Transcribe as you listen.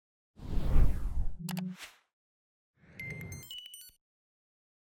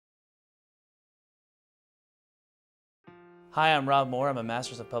Hi, I'm Rob Moore. I'm a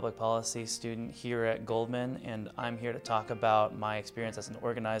Master's of Public Policy student here at Goldman, and I'm here to talk about my experience as an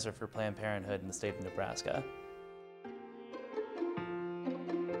organizer for Planned Parenthood in the state of Nebraska.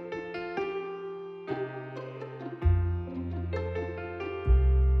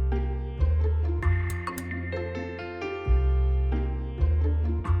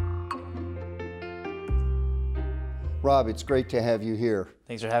 Rob, it's great to have you here.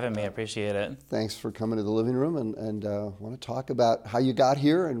 Thanks for having me. I appreciate it. Thanks for coming to the living room and want to talk about how you got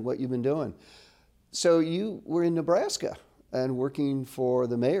here and what you've been doing. So you were in Nebraska and working for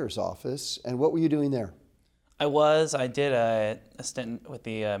the mayor's office, and what were you doing there? I did a stint with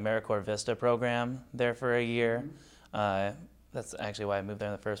the AmeriCorps Vista program there for a year. That's actually why I moved there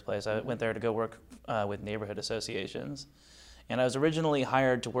in the first place. I went there to go work with neighborhood associations. And I was originally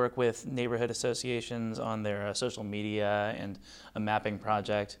hired to work with neighborhood associations on their social media and a mapping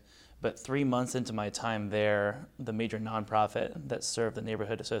project. But 3 months into my time there, the major nonprofit that served the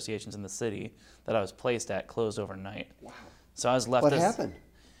neighborhood associations in the city that I was placed at closed overnight. Wow. So I was left. What happened?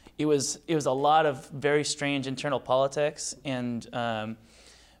 It was a lot of very strange internal politics, and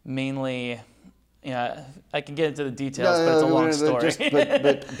mainly, yeah, I can get into the details, but it's a long story.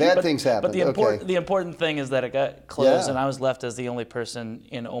 But bad things happen. But the important thing is that it got closed, Yeah. and I was left as the only person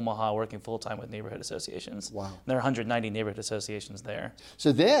in Omaha working full-time with neighborhood associations. Wow. There are 190 neighborhood associations there.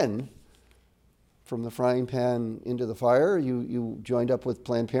 So then, from the frying pan into the fire, you joined up with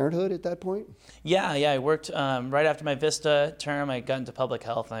Planned Parenthood at that point? Yeah, I worked right after my Vista term. I got into public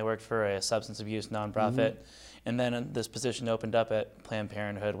health, and I worked for a substance abuse nonprofit. And then this position opened up at Planned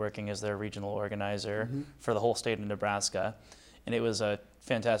Parenthood, working as their regional organizer for the whole state of Nebraska. And it was a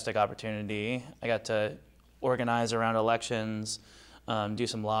fantastic opportunity. I got to organize around elections, do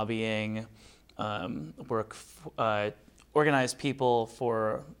some lobbying, organize people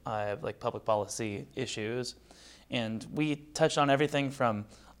for like public policy issues. And we touched on everything from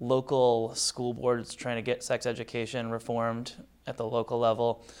local school boards trying to get sex education reformed at the local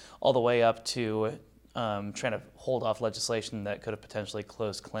level, all the way up to trying to hold off legislation that could have potentially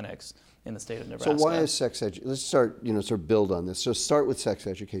closed clinics in the state of Nebraska. So why is sex education? Let's start, sort of build on this. So start with sex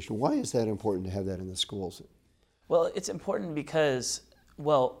education. Why is that important to have that in the schools? Well, it's important because,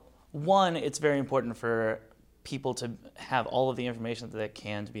 well, one, it's very important for people to have all of the information that they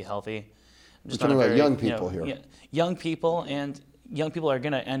can to be healthy. We're talking about young people here. Young people, and young people are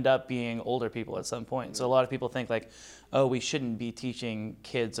going to end up being older people at some point. So a lot of people think like, oh, we shouldn't be teaching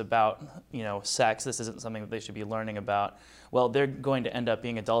kids about, sex. This isn't something that they should be learning about. Well, they're going to end up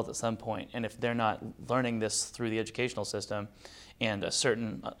being adults at some point. And if they're not learning this through the educational system, and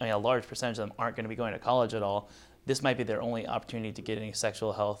a large percentage of them aren't going to be going to college at all, this might be their only opportunity to get any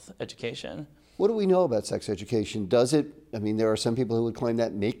sexual health education. What do we know about sex education? There are some people who would claim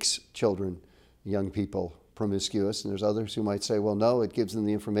that makes children, young people, promiscuous, and there's others who might say, well, no, it gives them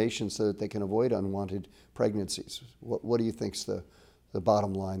the information so that they can avoid unwanted pregnancies. What do you think's the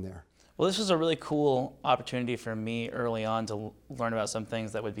bottom line there? Well, this was a really cool opportunity for me early on to learn about some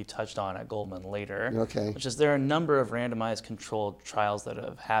things that would be touched on at Goldman later. Okay. Which is there are a number of randomized controlled trials that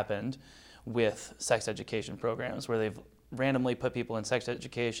have happened with sex education programs where they've randomly put people in sex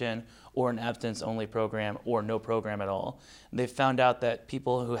education or an abstinence-only program or no program at all. They've found out that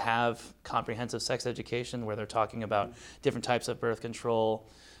people who have comprehensive sex education, where they're talking about different types of birth control,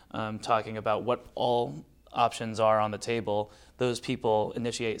 talking about what all options are on the table, those people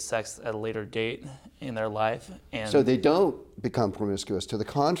initiate sex at a later date in their life. And so they don't become promiscuous. To the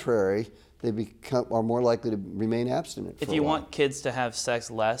contrary, they are more likely to remain abstinent for If you a while. want kids to have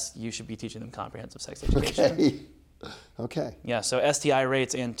sex less, you should be teaching them comprehensive sex education. Okay. Yeah, so STI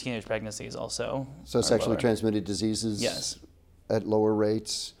rates and teenage pregnancies also. So sexually lower. Transmitted diseases Yes. at lower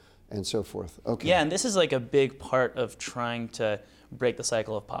rates and so forth. Okay. Yeah, and this is like a big part of trying to break the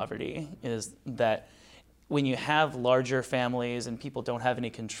cycle of poverty, is that when you have larger families and people don't have any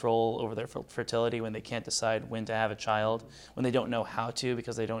control over their fertility, when they can't decide when to have a child, when they don't know how to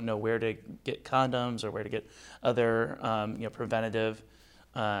because they don't know where to get condoms or where to get other preventative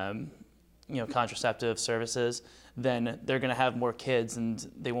contraceptive services, then they're going to have more kids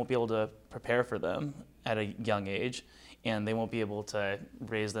and they won't be able to prepare for them at a young age, and they won't be able to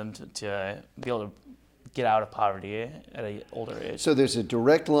raise them to be able to get out of poverty at an older age. So there's a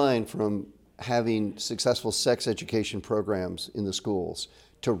direct line from having successful sex education programs in the schools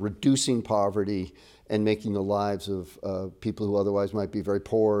to reducing poverty and making the lives of people who otherwise might be very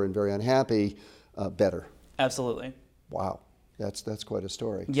poor and very unhappy better. Absolutely. Wow. That's quite a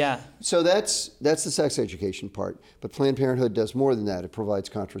story. Yeah. So that's the sex education part. But Planned Parenthood does more than that. It provides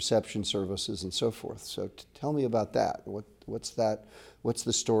contraception services and so forth. So tell me about that. What What's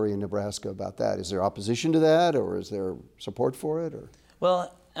the story in Nebraska about that? Is there opposition to that, or is there support for it? Or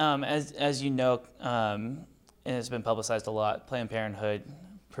Well, as you know, and it's been publicized a lot, Planned Parenthood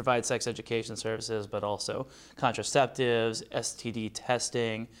provides sex education services, but also contraceptives, STD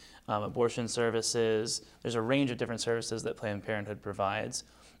testing, abortion services. There's a range of different services that Planned Parenthood provides.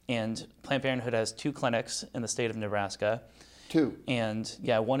 And Planned Parenthood has 2 clinics in the state of Nebraska. 2. And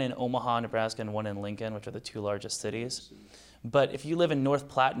yeah, one in Omaha, Nebraska, and one in Lincoln, which are the 2 largest cities. But if you live in North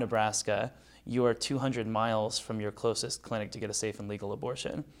Platte, Nebraska, you are 200 miles from your closest clinic to get a safe and legal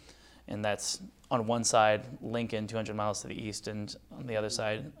abortion. And that's on one side, Lincoln, 200 miles to the east, and on the other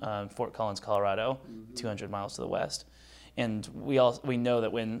side, Fort Collins, Colorado, 200 miles to the west. And we know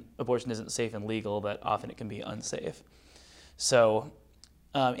that when abortion isn't safe and legal, that often it can be unsafe. So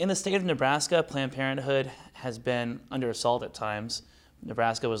in the state of Nebraska, Planned Parenthood has been under assault at times.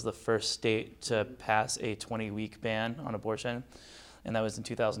 Nebraska was the first state to pass a 20-week ban on abortion, and that was in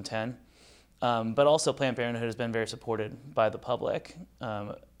 2010. But also Planned Parenthood has been very supported by the public.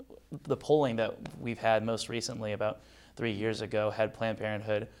 The polling that we've had most recently, about 3 years ago, had Planned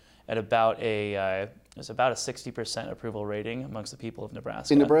Parenthood at about a 60% approval rating amongst the people of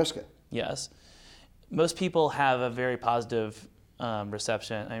Nebraska. In Nebraska? Yes. Most people have a very positive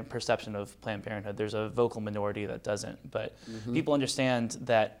perception of Planned Parenthood. There's a vocal minority that doesn't, but people understand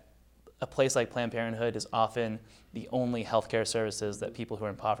that a place like Planned Parenthood is often the only healthcare services that people who are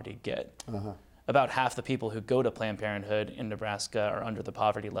in poverty get. About half the people who go to Planned Parenthood in Nebraska are under the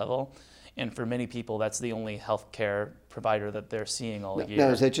poverty level, and for many people, that's the only healthcare provider that they're seeing all year. Now,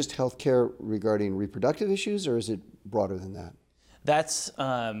 is that just healthcare regarding reproductive issues, or is it broader than that? That's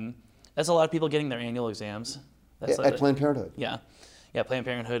a lot of people getting their annual exams. At Planned Parenthood? Yeah. Yeah, Planned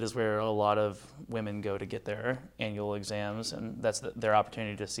Parenthood is where a lot of women go to get their annual exams, and that's their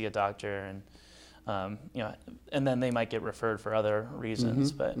opportunity to see a doctor, and and then they might get referred for other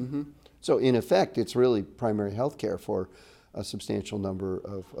reasons. So in effect, it's really primary health care for a substantial number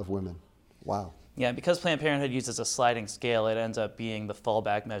of women. Wow. Yeah, because Planned Parenthood uses a sliding scale, it ends up being the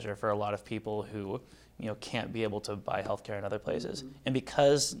fallback measure for a lot of people who can't be able to buy health care in other places. And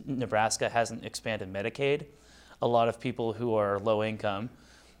because Nebraska hasn't expanded Medicaid, a lot of people who are low income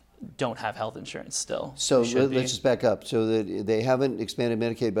don't have health insurance still. So let's just back up. So that they haven't expanded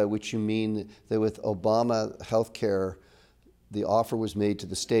Medicaid, by which you mean that with Obama health care, the offer was made to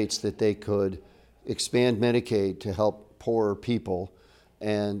the states that they could expand Medicaid to help poorer people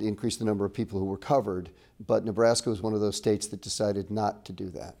and increase the number of people who were covered. But Nebraska was one of those states that decided not to do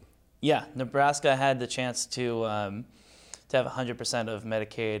that. Yeah, Nebraska had the chance to have 100% of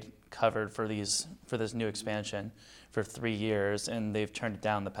Medicaid covered for this new expansion for 3 years, and they've turned it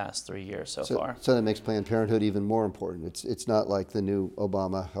down the past 3 years so far. So that makes Planned Parenthood even more important. It's not like the new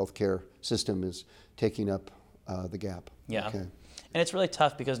Obama healthcare system is taking up the gap. Yeah, okay. And it's really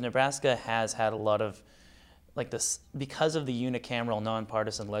tough because Nebraska has had a lot of because of the unicameral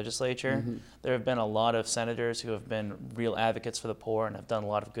nonpartisan legislature, there have been a lot of senators who have been real advocates for the poor and have done a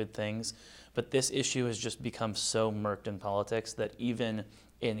lot of good things. But this issue has just become so murked in politics that even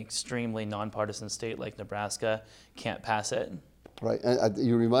an extremely nonpartisan state like Nebraska can't pass it. Right.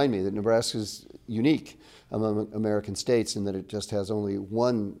 You remind me that Nebraska is unique among American states in that it just has only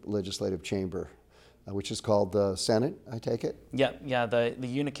one legislative chamber, which is called the Senate, I take it? Yeah. The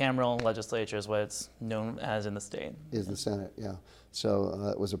unicameral legislature is what it's known as in the state. Is the Senate, yeah.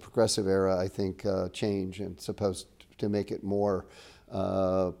 So it was a progressive era, I think, change, and supposed to make it more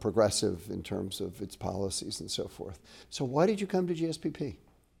progressive in terms of its policies and so forth. So why did you come to GSPP?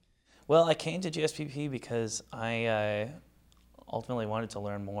 Well, I came to GSPP because I ultimately wanted to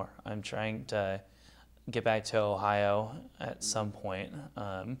learn more. I'm trying to get back to Ohio at some point.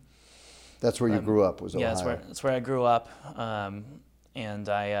 That's where you grew up, was Ohio? Yeah, that's where I grew up, and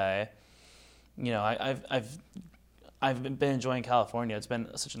I've been enjoying California. It's been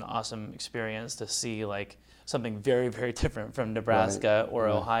such an awesome experience to see something very, very different from Nebraska or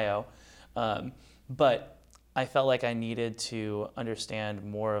Ohio, but I felt like I needed to understand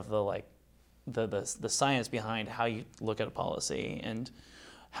more of the science behind how you look at a policy and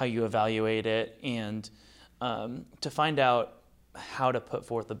how you evaluate it, and to find out how to put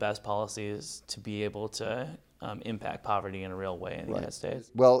forth the best policies to be able to impact poverty in a real way in the United States.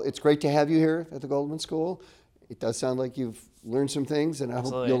 Well, it's great to have you here at the Goldman School. It does sound like you've learned some things, and I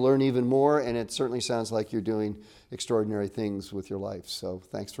hope you'll learn even more, and it certainly sounds like you're doing extraordinary things with your life. So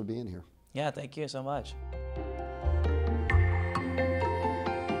thanks for being here. Yeah, thank you so much.